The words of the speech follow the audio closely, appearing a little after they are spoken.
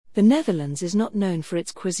The Netherlands is not known for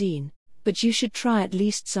its cuisine, but you should try at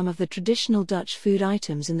least some of the traditional Dutch food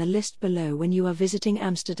items in the list below when you are visiting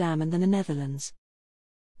Amsterdam and the Netherlands.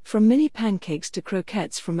 From mini pancakes to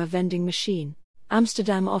croquettes from a vending machine,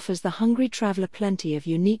 Amsterdam offers the hungry traveler plenty of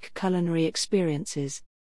unique culinary experiences.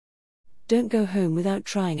 Don't go home without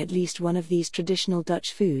trying at least one of these traditional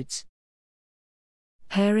Dutch foods.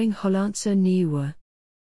 Herring Hollandse Nieuwe.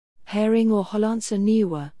 Herring or Hollandse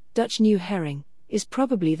Nieuwe, Dutch new herring, is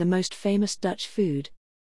probably the most famous Dutch food.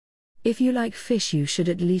 If you like fish, you should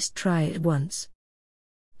at least try it once.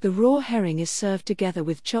 The raw herring is served together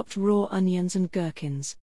with chopped raw onions and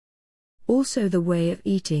gherkins. Also, the way of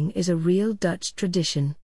eating is a real Dutch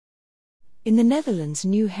tradition. In the Netherlands,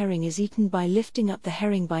 new herring is eaten by lifting up the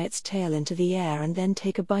herring by its tail into the air and then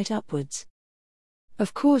take a bite upwards.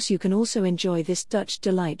 Of course, you can also enjoy this Dutch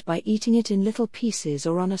delight by eating it in little pieces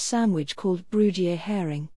or on a sandwich called broodje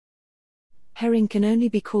herring. Herring can only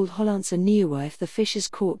be called Hollandse Nieuwe if the fish is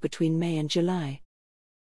caught between May and July.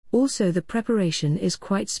 Also, the preparation is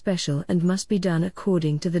quite special and must be done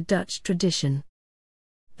according to the Dutch tradition.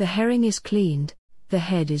 The herring is cleaned, the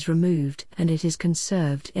head is removed, and it is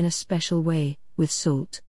conserved in a special way, with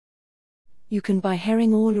salt. You can buy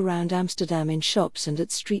herring all around Amsterdam in shops and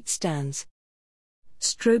at street stands.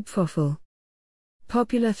 Stroopwafel.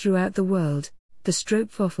 Popular throughout the world, the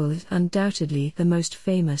stroopwafel is undoubtedly the most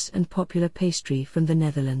famous and popular pastry from the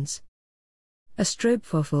Netherlands. A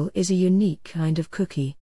stroopwafel is a unique kind of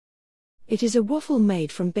cookie. It is a waffle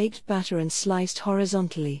made from baked batter and sliced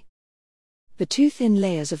horizontally. The two thin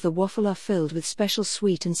layers of the waffle are filled with special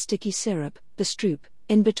sweet and sticky syrup, the stroop,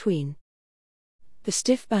 in between. The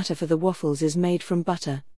stiff batter for the waffles is made from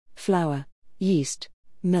butter, flour, yeast,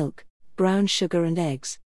 milk, brown sugar and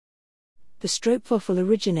eggs. The stroopwafel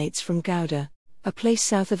originates from Gouda, a place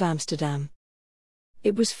south of Amsterdam.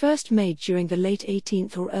 It was first made during the late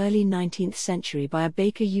 18th or early 19th century by a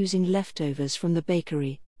baker using leftovers from the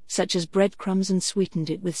bakery, such as breadcrumbs, and sweetened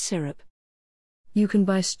it with syrup. You can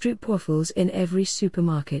buy stroopwafels in every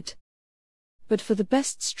supermarket. But for the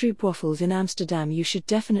best stroopwafels in Amsterdam, you should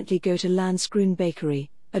definitely go to Landskroon Bakery,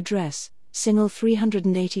 address, Singel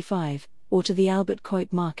 385, or to the Albert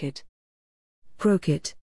Kuip Market.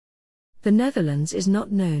 Croquette. The Netherlands is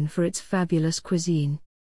not known for its fabulous cuisine.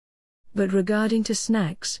 But regarding to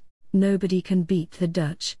snacks, nobody can beat the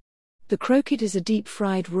Dutch. The croquette is a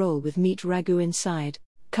deep-fried roll with meat ragu inside,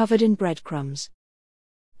 covered in breadcrumbs.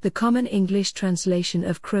 The common English translation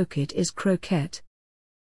of croquette is croquette.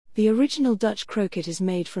 The original Dutch croquette is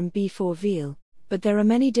made from beef or veal, but there are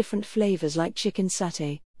many different flavors like chicken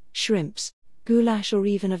satay, shrimps, goulash, or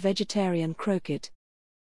even a vegetarian croquette.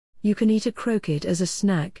 You can eat a croquette as a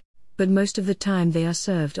snack, but most of the time they are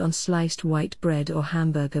served on sliced white bread or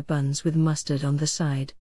hamburger buns with mustard on the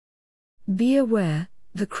side. Be aware,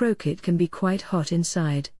 the croquette can be quite hot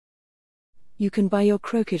inside. You can buy your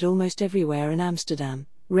croquette almost everywhere in Amsterdam: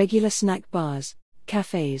 regular snack bars,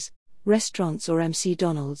 cafes, restaurants, or MC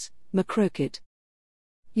Donald's, croquette.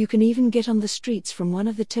 You can even get on the streets from one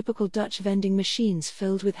of the typical Dutch vending machines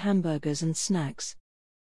filled with hamburgers and snacks.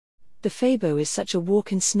 The Fabo is such a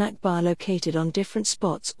walk-in snack bar located on different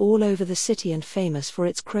spots all over the city and famous for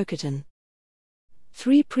its croquetten.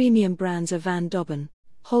 3 premium brands are Van Dobben,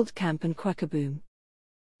 Holtkamp and Quackeboom.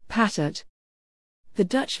 Patat. The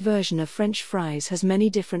Dutch version of French fries has many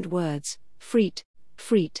different words: friet,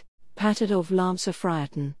 patat or Vlaamse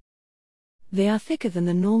fraaien. They are thicker than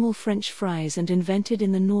the normal French fries and invented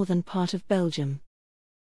in the northern part of Belgium.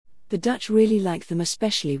 The Dutch really like them,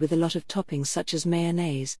 especially with a lot of toppings such as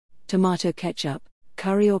mayonnaise, tomato ketchup,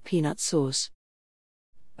 curry or peanut sauce.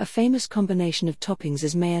 A famous combination of toppings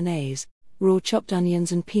is mayonnaise, raw chopped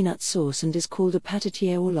onions and peanut sauce, and is called a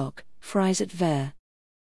patatier oorlog, fries at ver.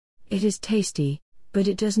 It is tasty, but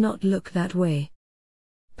it does not look that way.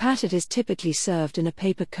 Patat is typically served in a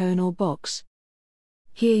paper cone or box.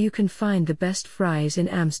 Here you can find the best fries in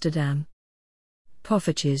Amsterdam.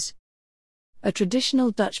 Poffertjes. A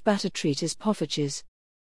traditional Dutch batter treat is poffertjes.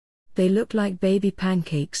 They look like baby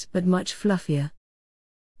pancakes but much fluffier.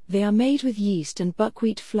 They are made with yeast and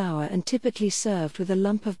buckwheat flour and typically served with a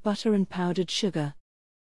lump of butter and powdered sugar.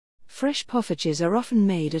 Fresh poffertjes are often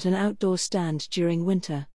made at an outdoor stand during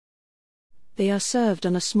winter. They are served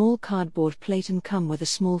on a small cardboard plate and come with a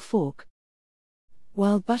small fork.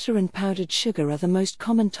 While butter and powdered sugar are the most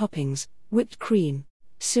common toppings, whipped cream,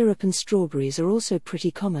 syrup and strawberries are also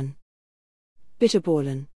pretty common.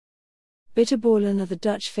 Bitterballen. Bitterballen are the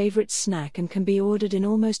Dutch favorite snack and can be ordered in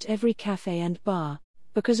almost every cafe and bar,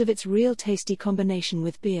 because of its real tasty combination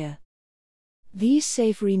with beer. These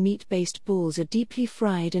savory meat-based balls are deeply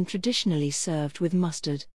fried and traditionally served with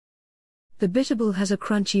mustard. The bitterball has a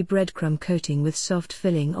crunchy breadcrumb coating with soft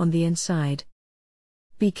filling on the inside.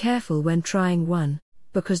 Be careful when trying one,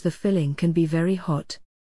 because the filling can be very hot.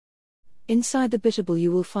 Inside the bitterball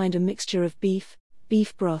you will find a mixture of beef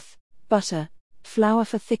broth, butter, flour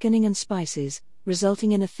for thickening and spices,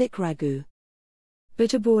 resulting in a thick ragout.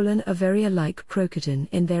 Bitterballen are very alike croquetin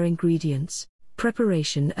in their ingredients,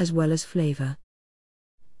 preparation as well as flavor.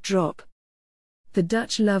 Drop. The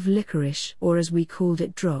Dutch love licorice, or as we called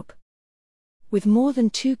it, drop. With more than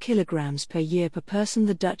 2 kilograms per year per person,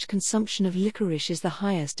 the Dutch consumption of licorice is the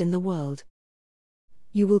highest in the world.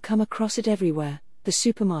 You will come across it everywhere: the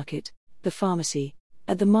supermarket, the pharmacy,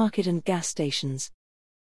 at the market and gas stations.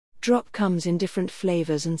 Drop comes in different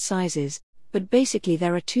flavors and sizes, but basically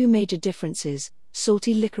there are 2 major differences: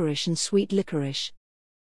 salty licorice and sweet licorice.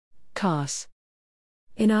 Kaas.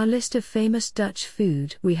 In our list of famous Dutch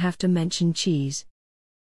food we have to mention cheese.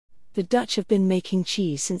 The Dutch have been making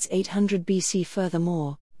cheese since 800 BC.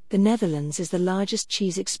 Furthermore, the Netherlands is the largest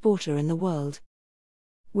cheese exporter in the world.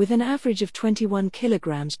 With an average of 21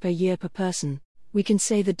 kilograms per year per person, we can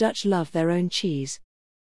say the Dutch love their own cheese.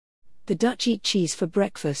 The Dutch eat cheese for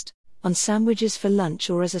breakfast, on sandwiches for lunch,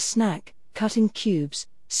 or as a snack, cut in cubes,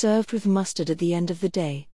 served with mustard at the end of the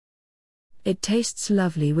day. It tastes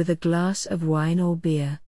lovely with a glass of wine or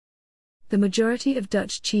beer. The majority of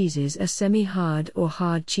Dutch cheeses are semi-hard or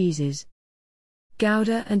hard cheeses.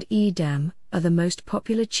 Gouda and Edam are the most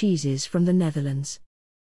popular cheeses from the Netherlands.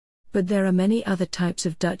 But there are many other types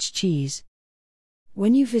of Dutch cheese.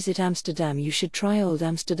 When you visit Amsterdam you should try Old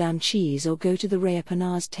Amsterdam cheese or go to the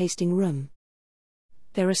Reapenaars tasting room.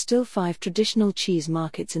 There are still 5 traditional cheese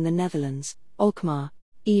markets in the Netherlands: Alkmaar,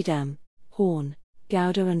 Edam, Hoorn,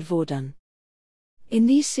 Gouda and Voorden. In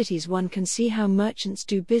these cities one can see how merchants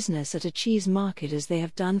do business at a cheese market, as they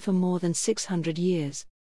have done for more than 600 years.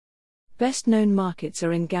 Best known markets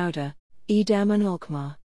are in Gouda, Edam and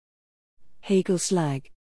Alkmaar. Hagelslag.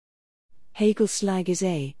 Hagelslag is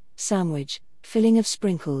a sandwich filling of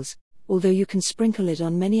sprinkles, although you can sprinkle it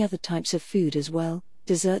on many other types of food as well,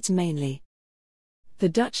 desserts mainly. The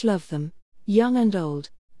Dutch love them, young and old,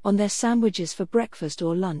 on their sandwiches for breakfast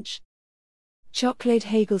or lunch. Chocolate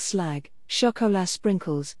hagelslag, chocolat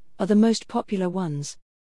sprinkles, are the most popular ones.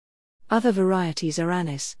 Other varieties are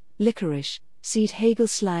anise, licorice, seed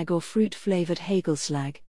hagelslag or fruit-flavored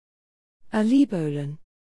hagelslag. Aardbeien.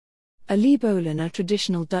 Aardbeien are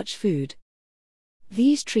traditional Dutch food.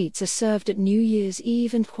 These treats are served at New Year's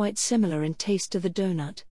Eve and quite similar in taste to the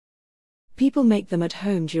donut. People make them at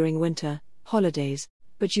home during winter holidays,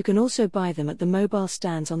 but you can also buy them at the mobile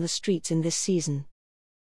stands on the streets in this season.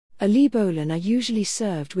 Aardbeien are usually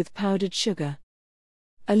served with powdered sugar.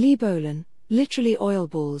 Aardbeien, literally oil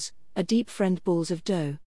balls, are deep-fried balls of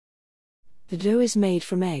dough. The dough is made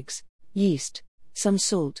from eggs, yeast, some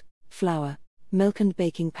salt, flour, milk and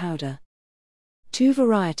baking powder. 2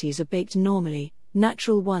 varieties are baked normally,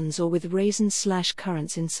 natural ones or with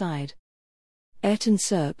raisins/currants inside.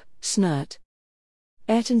 Erwtensoep, snert.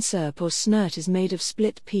 Erwtensoep or snert is made of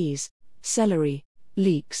split peas, celery,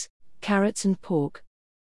 leeks, carrots and pork.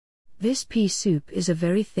 This pea soup is a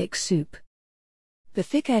very thick soup. The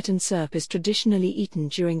thick erwtensoep is traditionally eaten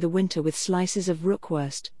during the winter with slices of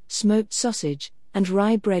rookworst, smoked sausage, and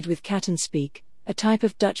rye bread with kattenspiek, a type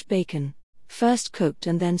of Dutch bacon, first cooked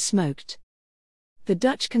and then smoked. The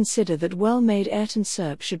Dutch consider that well-made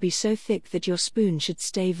erwtensoep should be so thick that your spoon should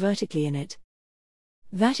stay vertically in it.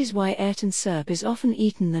 That is why erwtensoep is often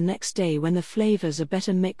eaten the next day when the flavors are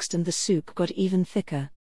better mixed and the soup got even thicker.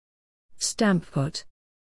 Stampot.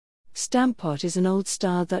 Stampot is an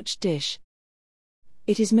old-style Dutch dish.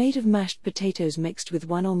 It is made of mashed potatoes mixed with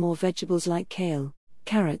 1 or more vegetables like kale,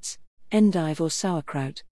 carrots, endive or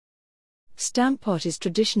sauerkraut. Stampot is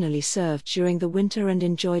traditionally served during the winter and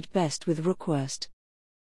enjoyed best with rookworst.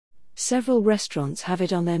 Several restaurants have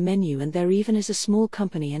it on their menu, and there even is a small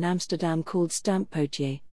company in Amsterdam called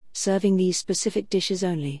Stamppotje, serving these specific dishes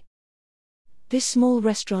only. This small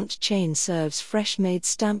restaurant chain serves fresh-made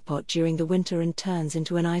stampot during the winter and turns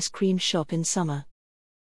into an ice cream shop in summer.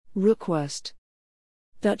 Rookworst.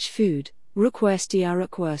 Dutch food. Rookworst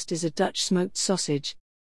is a Dutch smoked sausage.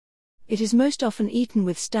 It is most often eaten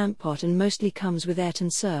with stampot and mostly comes with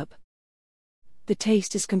erwtensoep. The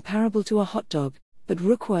taste is comparable to a hot dog, but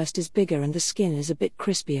rookworst is bigger and the skin is a bit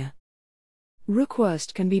crispier.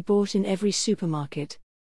 Rookworst can be bought in every supermarket.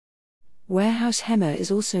 Warehouse Hemmer is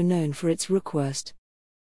also known for its rookworst.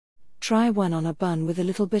 Try one on a bun with a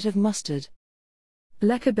little bit of mustard.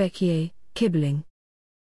 Lekkerbekje, kibbeling.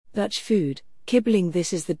 Dutch food, kibbeling.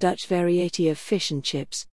 This is the Dutch variety of fish and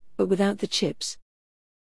chips, but without the chips.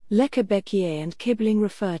 Lekkerbekje and kibbeling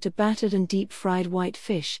refer to battered and deep-fried white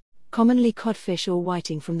fish, commonly codfish or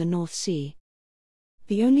whiting from the North Sea.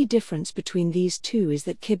 The only difference between these two is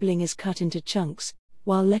that kibbeling is cut into chunks,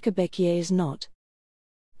 while lekkerbekje is not.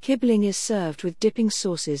 Kibbeling is served with dipping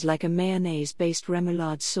sauces like a mayonnaise-based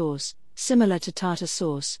remoulade sauce, similar to tartar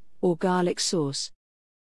sauce, or garlic sauce.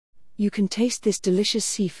 You can taste this delicious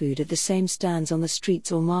seafood at the same stands on the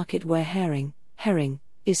streets or market where herring,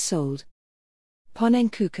 is sold.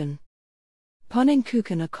 Pannenkoeken.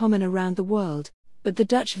 Pannenkoeken are common around the world, but the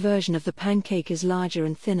Dutch version of the pancake is larger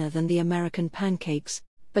and thinner than the American pancakes,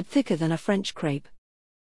 but thicker than a French crepe.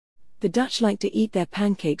 The Dutch like to eat their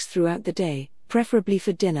pancakes throughout the day, preferably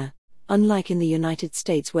for dinner, unlike in the United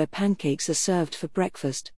States where pancakes are served for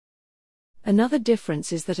breakfast. Another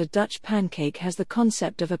difference is that a Dutch pancake has the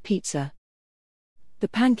concept of a pizza. The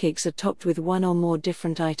pancakes are topped with one or more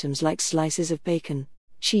different items like slices of bacon,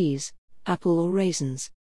 cheese, apple or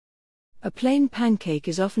raisins. A plain pancake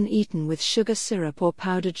is often eaten with sugar syrup or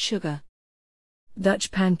powdered sugar.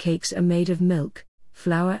 Dutch pancakes are made of milk,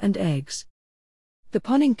 flour and eggs. The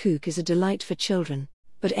pannenkoek is a delight for children,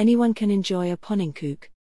 but anyone can enjoy a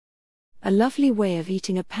pannenkoek. A lovely way of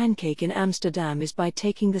eating a pancake in Amsterdam is by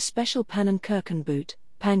taking the special pannenkoekenboot,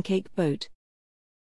 pancake boat.